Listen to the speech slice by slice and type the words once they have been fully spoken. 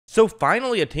So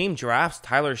finally, a team drafts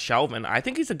Tyler Shelvin. I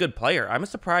think he's a good player. I'm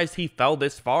surprised he fell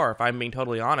this far, if I'm being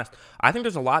totally honest. I think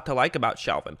there's a lot to like about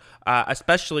Shelvin,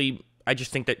 especially I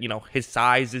just think that, his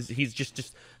size he's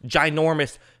just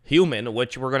ginormous human,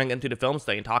 which we're going to get into the film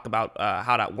study and talk about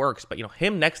how that works. But,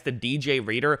 him next to DJ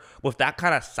Reader with that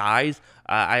kind of size,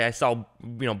 I saw,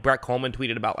 Brett Coleman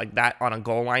tweeted about like that on a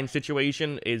goal line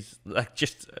situation is like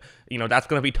just, that's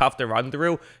going to be tough to run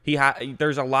through.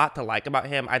 There's a lot to like about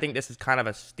him. I think this is kind of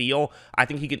a steal. I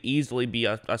think he could easily be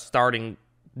a starting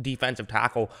defensive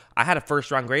tackle. I had a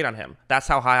first-round grade on him. That's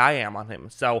how high I am on him.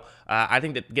 So I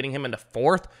think that getting him into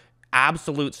fourth,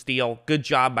 absolute steal. Good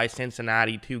job by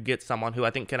Cincinnati to get someone who I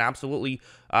think can absolutely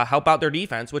help out their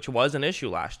defense, which was an issue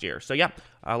last year. So yeah,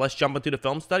 let's jump into the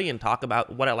film study and talk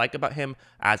about what I like about him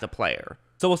as a player.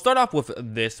 So we'll start off with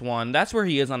this one. That's where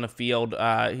he is on the field.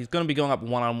 He's going to be going up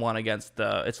one-on-one against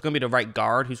it's going to be the right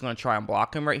guard who's going to try and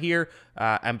block him right here.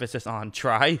 Emphasis on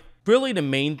try. Really, the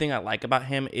main thing I like about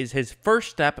him is his first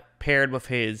step paired with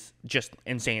his just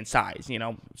insane size.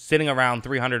 Sitting around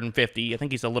 350. I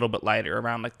think he's a little bit lighter,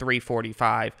 around like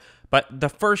 345. But the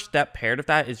first step paired with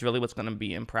that is really what's going to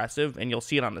be impressive, and you'll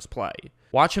see it on this play.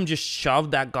 Watch him just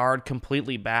shove that guard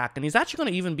completely back, and he's actually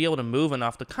going to even be able to move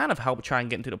enough to kind of help try and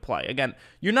get into the play. Again,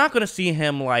 you're not going to see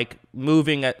him like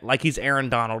moving at like he's Aaron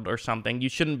Donald or something. You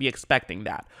shouldn't be expecting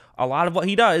that. A lot of what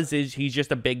he does is he's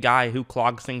just a big guy who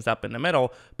clogs things up in the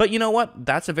middle. But you know what?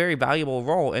 That's a very valuable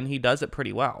role, and he does it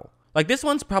pretty well. Like, this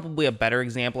one's probably a better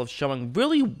example of showing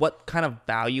really what kind of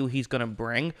value he's going to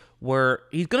bring, where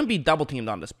he's going to be double-teamed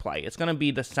on this play. It's going to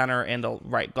be the center and the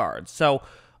right guard. So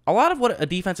a lot of what a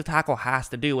defensive tackle has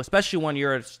to do, especially when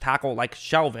you're a tackle like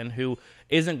Shelvin, who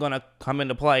isn't going to come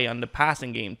into play on the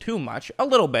passing game too much, a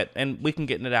little bit, and we can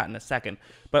get into that in a second.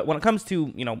 But when it comes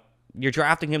to, you're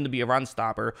drafting him to be a run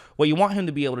stopper, what you want him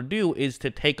to be able to do is to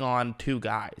take on two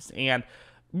guys. And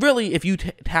really, if you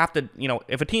have to,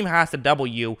 if a team has to double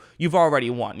you, you've already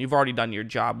won. You've already done your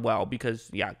job well because,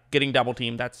 yeah, getting double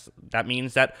teamed, that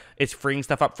means that it's freeing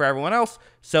stuff up for everyone else.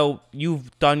 So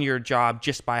you've done your job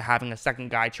just by having a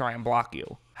second guy try and block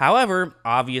you. However,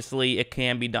 obviously, it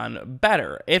can be done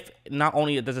better. If not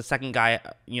only does a second guy,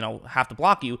 have to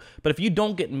block you, but if you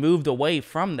don't get moved away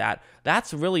from that,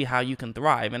 that's really how you can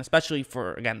thrive. And especially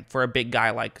for a big guy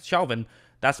like Shelvin,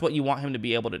 that's what you want him to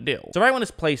be able to do. So right when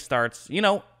this play starts,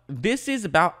 this is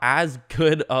about as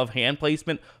good of hand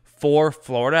placement for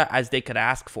Florida as they could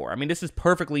ask for. I mean, this is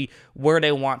perfectly where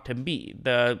they want to be.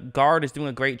 The guard is doing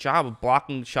a great job of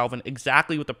blocking Shelvin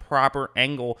exactly with the proper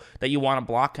angle that you want to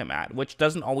block him at, which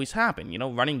doesn't always happen.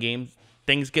 Running games,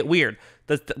 things get weird.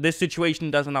 This situation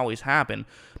doesn't always happen.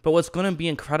 But what's going to be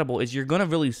incredible is you're going to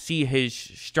really see his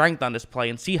strength on this play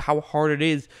and see how hard it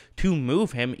is to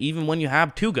move him even when you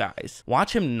have two guys.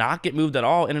 Watch him not get moved at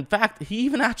all. And in fact, he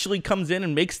even actually comes in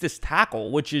and makes this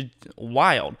tackle, which is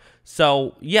wild.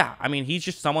 So yeah, I mean, he's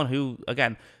just someone who,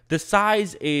 again, the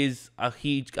size is a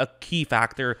key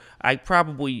factor. I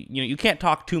probably, you can't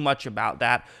talk too much about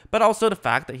that, but also the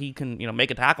fact that he can,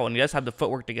 make a tackle and he does have the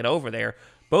footwork to get over there.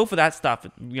 Both of that stuff,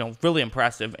 really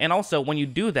impressive. And also, when you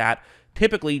do that,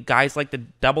 typically guys like to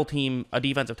double team a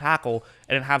defensive tackle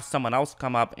and then have someone else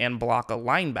come up and block a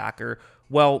linebacker.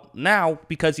 Well, now,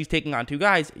 because he's taking on two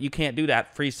guys, you can't do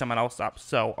that, free someone else up.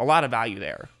 So a lot of value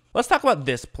there. Let's talk about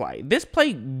this play. This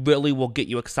play really will get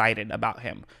you excited about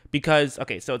him because,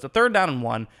 okay, so it's a 3rd down and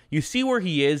 1. You see where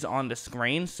he is on the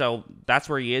screen, so that's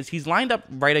where he is. He's lined up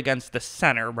right against the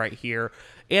center right here,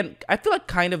 and I feel like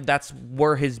kind of that's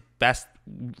where his best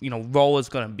role is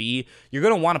going to be. You're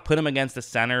going to want to put him against the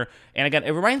center, and again,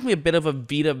 it reminds me a bit of a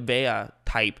Vita Vea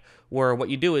type, where what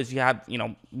you do is you have,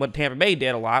 what Tampa Bay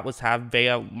did a lot was have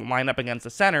Vea line up against the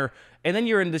center, and then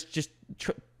you're in this just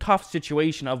tough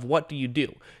situation of what do?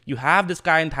 You have this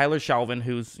guy in Tyler Shelvin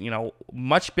who's,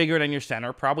 much bigger than your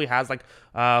center, probably has like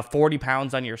 40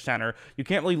 pounds on your center. You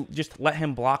can't really just let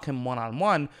him block him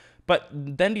one-on-one, but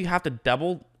then do you have to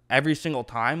double every single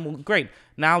time? Well, great.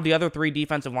 Now the other 3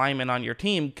 defensive linemen on your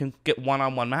team can get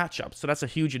one-on-one matchups, so that's a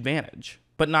huge advantage.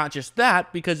 But not just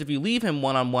that, because if you leave him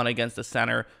one-on-one against the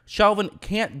center, Shelvin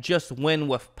can't just win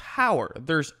with power.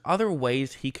 There's other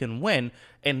ways he can win,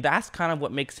 and that's kind of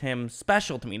what makes him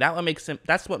special to me.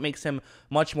 That's what makes him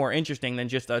much more interesting than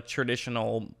just a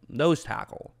traditional nose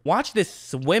tackle. Watch this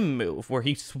swim move where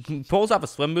he pulls off a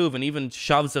swim move and even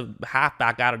shoves a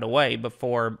halfback out of the way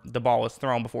before the ball is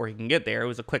thrown, before he can get there. It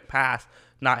was a quick pass,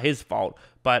 not his fault.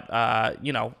 But,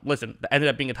 listen, it ended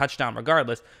up being a touchdown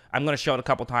regardless. I'm going to show it a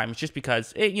couple times just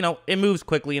because, it moves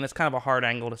quickly and it's kind of a hard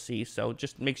angle to see. So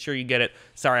just make sure you get it.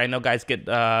 Sorry, I know guys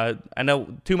I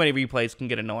know too many replays can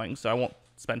get annoying, so I won't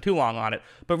spend too long on it,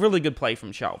 but really good play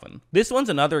from Shelvin. This one's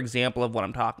another example of what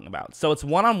I'm talking about. So it's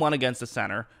one-on-one against the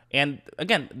center, and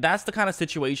again, that's the kind of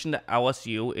situation that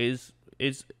LSU is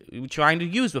trying to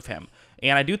use with him.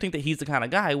 And I do think that he's the kind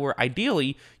of guy where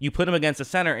ideally you put him against the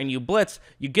center and you blitz,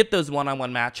 you get those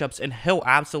one-on-one matchups, and he'll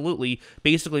absolutely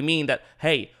basically mean that,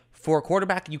 hey, for a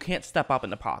quarterback, you can't step up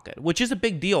in the pocket, which is a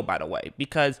big deal, by the way,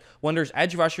 because when there's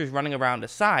edge rushers running around the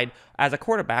side, as a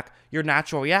quarterback, your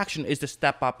natural reaction is to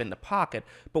step up in the pocket.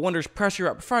 But when there's pressure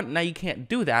up front, now you can't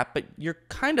do that, but you're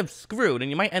kind of screwed, and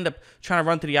you might end up trying to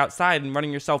run to the outside and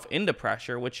running yourself into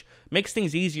pressure, which makes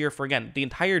things easier for, again, the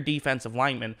entire defensive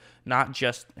lineman, not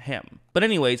just him. But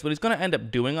anyways, what he's going to end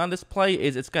up doing on this play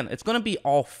is it's going to be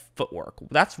all footwork.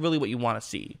 That's really what you want to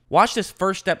see. Watch this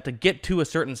first step to get to a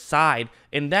certain side,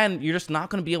 and then you're just not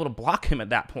going to be able to block him at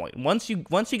that point. Once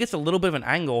he gets a little bit of an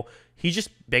angle, he's just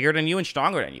bigger than you and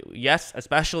stronger than you. Yes,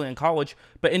 especially in college,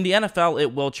 but in the NFL,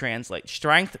 it will translate.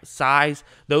 Strength, size,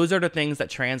 those are the things that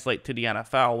translate to the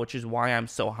NFL, which is why I'm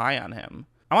so high on him.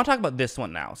 I want to talk about this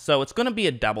one now. So it's going to be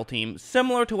a double team,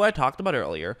 similar to what I talked about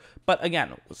earlier. But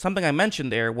again, something I mentioned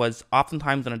there was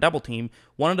oftentimes in a double team,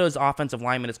 one of those offensive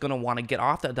linemen is going to want to get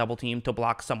off that double team to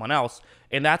block someone else.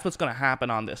 And that's what's going to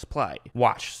happen on this play.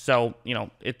 Watch. So,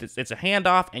 it's a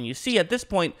handoff, and you see at this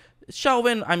point,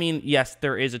 Shelvin, I mean, yes,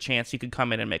 there is a chance he could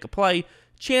come in and make a play.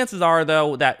 Chances are,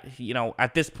 though, that,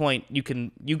 at this point,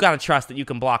 you got to trust that you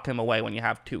can block him away when you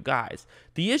have two guys.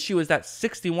 The issue is that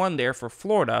 61 there for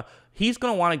Florida, he's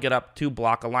going to want to get up to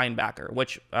block a linebacker,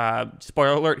 which,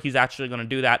 spoiler alert, he's actually going to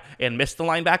do that and miss the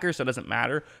linebacker, so it doesn't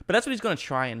matter. But that's what he's going to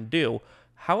try and do.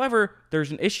 However,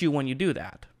 there's an issue when you do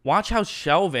that. Watch how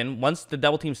Shelvin, once the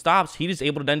double team stops, he is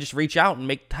able to then just reach out and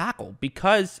make the tackle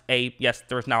because, yes,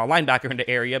 there's now a linebacker in the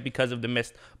area because of the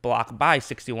missed block by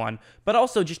 61, but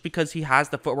also just because he has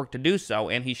the footwork to do so,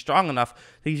 and he's strong enough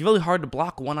that he's really hard to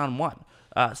block one-on-one.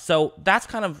 So that's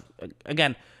kind of,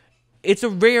 again, it's a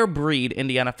rare breed in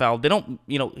the NFL. They don't,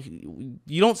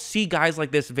 you don't see guys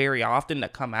like this very often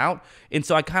that come out. And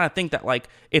so I kind of think that, like,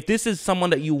 if this is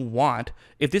someone that you want,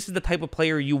 if this is the type of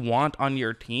player you want on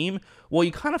your team, well,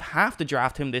 you kind of have to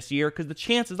draft him this year because the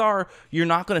chances are you're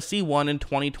not going to see one in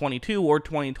 2022 or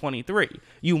 2023.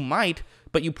 You might,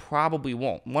 but you probably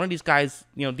won't. One of these guys,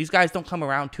 these guys don't come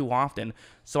around too often.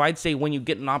 So I'd say when you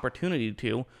get an opportunity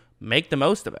to, make the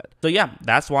most of it. So yeah,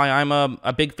 that's why I'm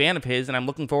a big fan of his, and I'm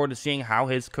looking forward to seeing how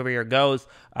his career goes.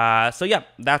 So yeah,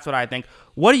 that's what I think.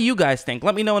 What do you guys think?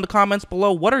 Let me know in the comments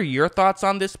below. What are your thoughts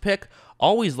on this pick?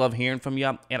 Always love hearing from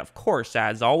you. And of course,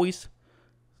 as always,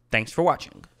 thanks for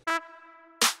watching.